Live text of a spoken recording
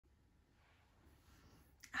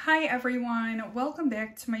Hi everyone, welcome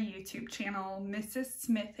back to my YouTube channel, Mrs.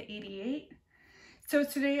 Smith 88. So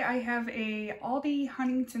today I have a Aldi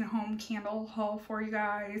Huntington home candle haul for you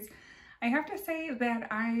guys. I have to say that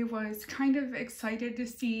I was kind of excited to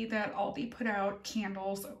see that Aldi put out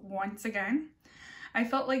candles once again. I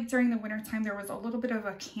felt like during the wintertime there was a little bit of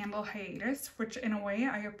a candle hiatus, which in a way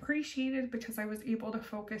I appreciated because I was able to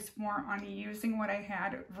focus more on using what I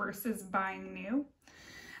had versus buying new.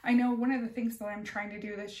 I know one of the things that I'm trying to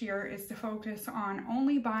do this year is to focus on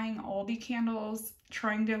only buying Aldi candles,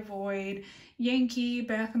 trying to avoid Yankee,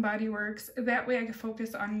 Bath & Body Works. That way I can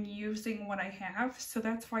focus on using what I have. So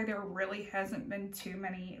that's why there really hasn't been too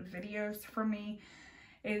many videos from me.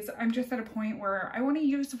 I'm just at a point where I want to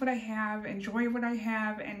use what I have, enjoy what I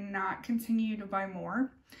have, and not continue to buy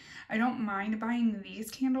more. I don't mind buying these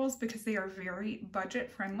candles because they are very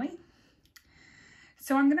budget friendly.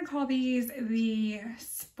 So I'm going to call these the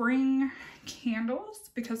spring candles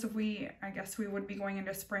because I guess we would be going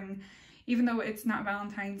into spring, even though it's not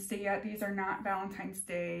Valentine's Day yet. These are not Valentine's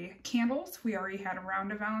Day candles. We already had a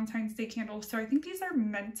round of Valentine's Day candles. So I think these are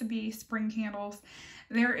meant to be spring candles.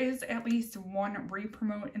 There is at least one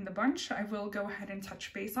re-promote in the bunch. I will go ahead and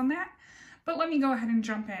touch base on that. But let me go ahead and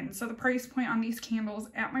jump in. So the price point on these candles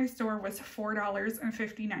at my store was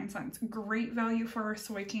 $4.59. Great value for a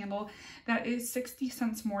soy candle. That is 60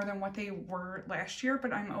 cents more than what they were last year,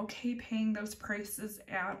 but I'm okay paying those prices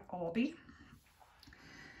at Aldi.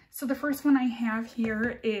 So the first one I have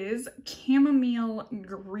here is chamomile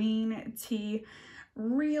green tea.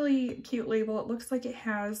 Really cute label. It looks like it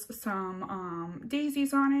has some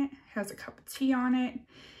daisies on it, has a cup of tea on it.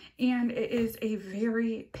 And it is a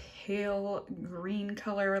very pale green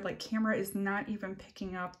color. Like, camera is not even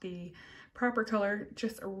picking up the proper color.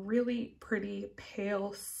 Just a really pretty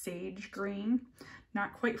pale sage green.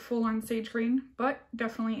 Not quite full on sage green, but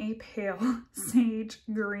definitely a pale sage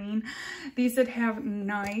green. These did have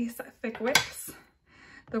nice thick wicks.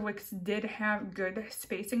 The wicks did have good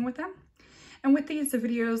spacing with them. And with these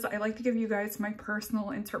videos, I like to give you guys my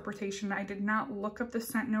personal interpretation. I did not look up the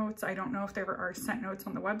scent notes. I don't know if there are scent notes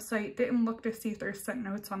on the website. Didn't look to see if there's scent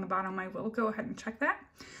notes on the bottom. I will go ahead and check that.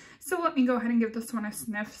 So let me go ahead and give this one a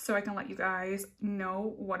sniff so I can let you guys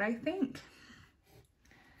know what I think.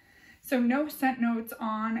 So no scent notes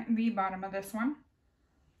on the bottom of this one.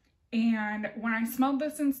 And when I smelled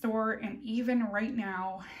this in store, and even right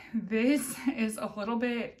now, this is a little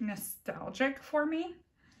bit nostalgic for me.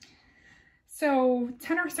 So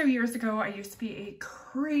 10 or so years ago, I used to be a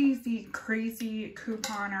crazy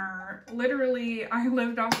couponer. Literally, I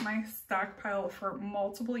lived off my stockpile for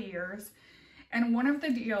multiple years. And one of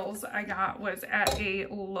the deals I got was at a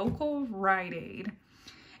local Rite Aid,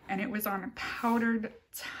 and it was on powdered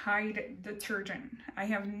Tide detergent. I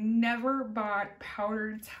have never bought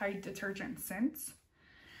powdered Tide detergent since.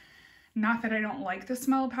 Not that I don't like the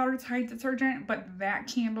smell of powdered Tide detergent, but that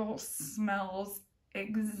candle smells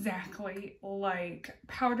exactly like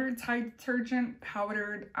powdered Tide detergent,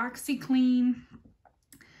 powdered OxyClean.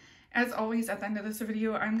 As always, at the end of this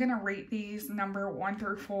video, I'm going to rate these number 1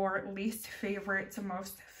 through 4, least favorite to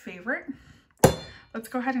most favorite. Let's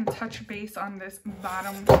go ahead and touch base on this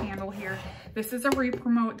bottom candle here. This is a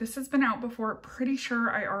re-promote. This has been out before. Pretty sure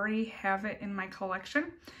I already have it in my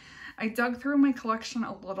collection. I dug through my collection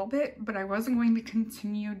a little bit, but I wasn't going to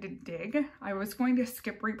continue to dig. I was going to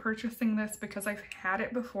skip repurchasing this because I've had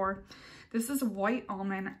it before. This is white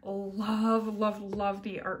almond. Love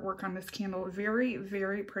the artwork on this candle. Very,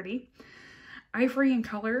 very pretty. Ivory in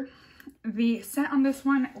color. The scent on this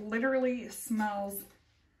one literally smells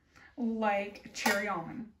like cherry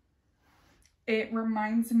almond. It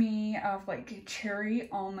reminds me of like cherry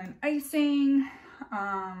almond icing.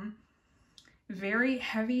 Very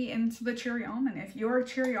heavy into the cherry almond. If you're a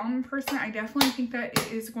cherry almond person, I definitely think that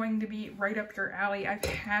it is going to be right up your alley. I've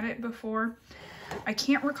had it before. I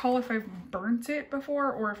can't recall if I've burnt it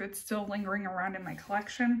before or if it's still lingering around in my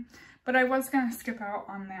collection, but I was going to skip out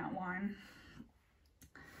on that one.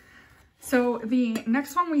 So the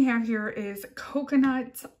next one we have here is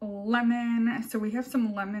coconut lemon. So we have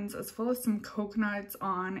some lemons as well as some coconuts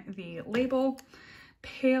on the label.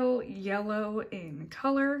 Pale yellow in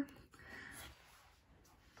color.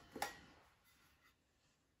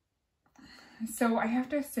 So I have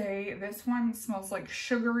to say, this one smells like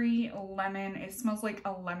sugary lemon. It smells like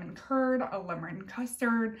a lemon curd, a lemon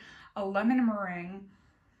custard, a lemon meringue.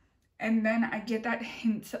 And then I get that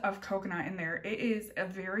hint of coconut in there. It is a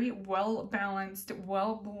very well-balanced,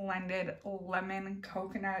 well-blended lemon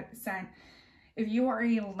coconut scent. If you are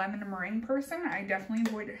a lemon meringue person, I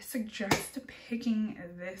definitely would suggest picking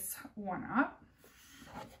this one up.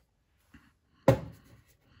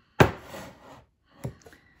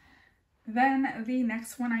 Then the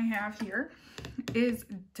next one I have here is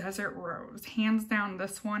Desert Rose. Hands down,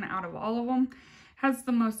 this one out of all of them has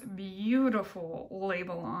the most beautiful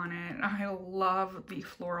label on it. I love the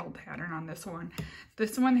floral pattern on this one.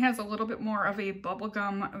 This one has a little bit more of a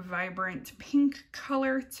bubblegum vibrant pink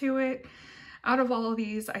color to it. Out of all of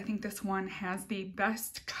these, I think this one has the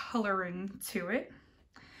best coloring to it.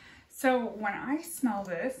 So when I smell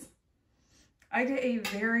this, I get a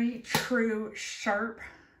very true, sharp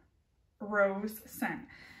rose scent.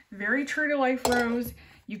 Very true to life rose.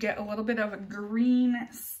 You get a little bit of a green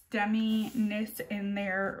stemminess in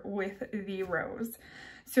there with the rose.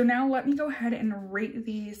 So now let me go ahead and rate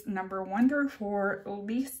these number 1 through 4,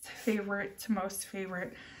 least favorite to most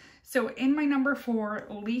favorite. So in my number 4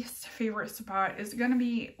 least favorite spot is going to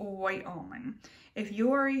be white almond. If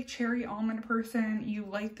you are a cherry almond person, you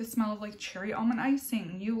like the smell of like cherry almond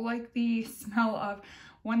icing, you like the smell of,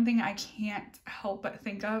 one thing I can't help but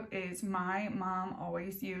think of is my mom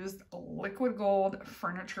always used liquid gold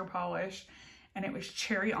furniture polish, and it was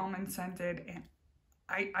cherry almond scented, and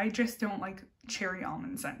I just don't like cherry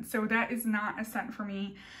almond scent. So that is not a scent for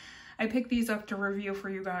me. I picked these up to review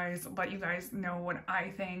for you guys, let you guys know what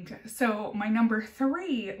I think. So my number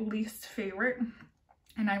 3 least favorite,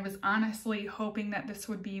 and I was honestly hoping that this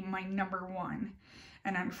would be my number 1,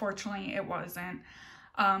 and unfortunately it wasn't.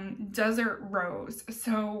 Desert Rose.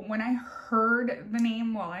 So when I heard the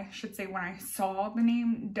name, well, I should say when I saw the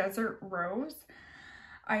name Desert Rose,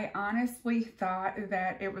 I honestly thought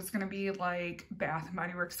that it was going to be like Bath &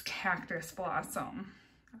 Body Works Cactus Blossom.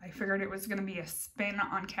 I figured it was going to be a spin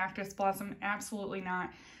on Cactus Blossom. Absolutely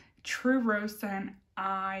not. True rose scent.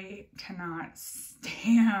 I cannot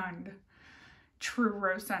stand true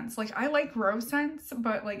rose scents. Like, I like rose scents,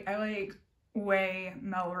 but like I like way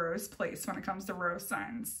Melrose Place when it comes to rose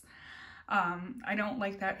scents. I don't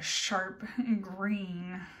like that sharp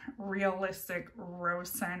green realistic rose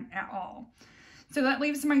scent at all. So that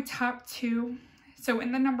leaves my top 2. So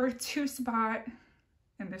in the number 2 spot,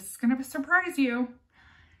 and this is gonna surprise you,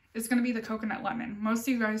 is gonna be the coconut lemon. Most of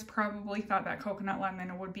you guys probably thought that coconut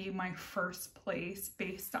lemon would be my first place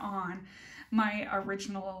based on my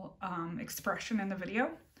original expression in the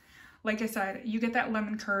video. Like I said, you get that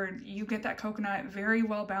lemon curd, you get that coconut, very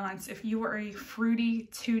well balanced. If you are a fruity,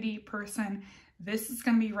 tooty person, this is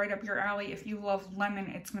going to be right up your alley. If you love lemon,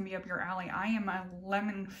 it's going to be up your alley. I am a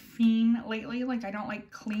lemon fiend lately. Like, I don't like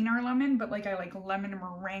cleaner lemon, but like I like lemon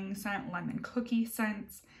meringue scent, lemon cookie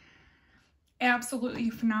scents. Absolutely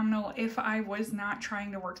phenomenal. If I was not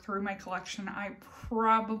trying to work through my collection, I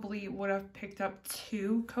probably would have picked up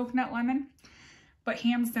 2 coconut lemon. But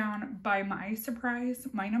hands down, by my surprise,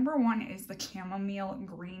 my number 1 is the chamomile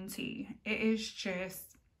green tea. It is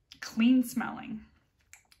just clean smelling.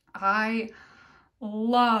 I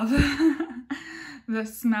love the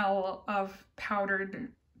smell of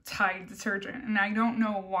powdered Tide detergent. And I don't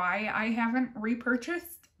know why I haven't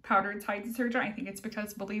repurchased powdered Tide detergent. I think it's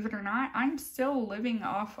because, believe it or not, I'm still living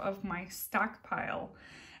off of my stockpile.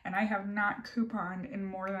 And I have not couponed in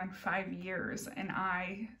more than 5 years, and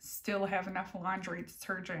I still have enough laundry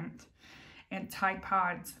detergent and Tide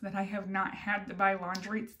Pods that I have not had to buy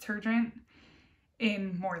laundry detergent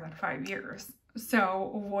in more than 5 years. So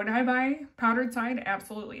would I buy powdered Tide?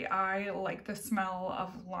 Absolutely. I like the smell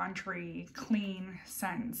of laundry, clean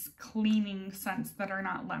scents, cleaning scents that are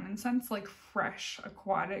not lemon scents, like fresh,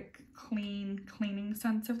 aquatic, clean, cleaning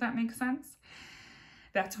scents, if that makes sense.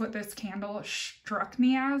 That's what this candle struck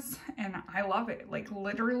me as, and I love it. Like,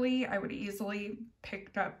 literally, I would easily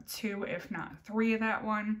picked up 2, if not 3 of that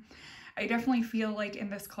one. I definitely feel like in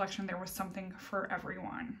this collection there was something for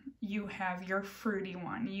everyone. You have your fruity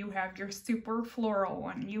one, you have your super floral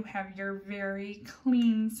one, you have your very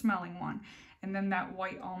clean smelling one, and then that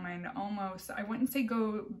white almond almost, I wouldn't say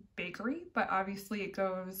go bakery, but obviously it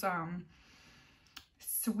goes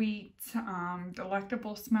sweet,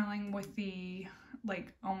 delectable smelling with the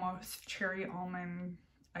like almost cherry almond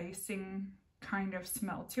icing kind of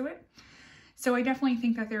smell to it. So I definitely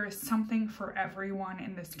think that there is something for everyone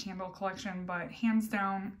in this candle collection, but hands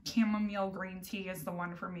down, chamomile green tea is the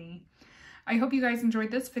one for me. I hope you guys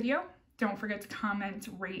enjoyed this video. Don't forget to comment,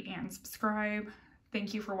 rate, and subscribe.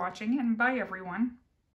 Thank you for watching, and bye everyone.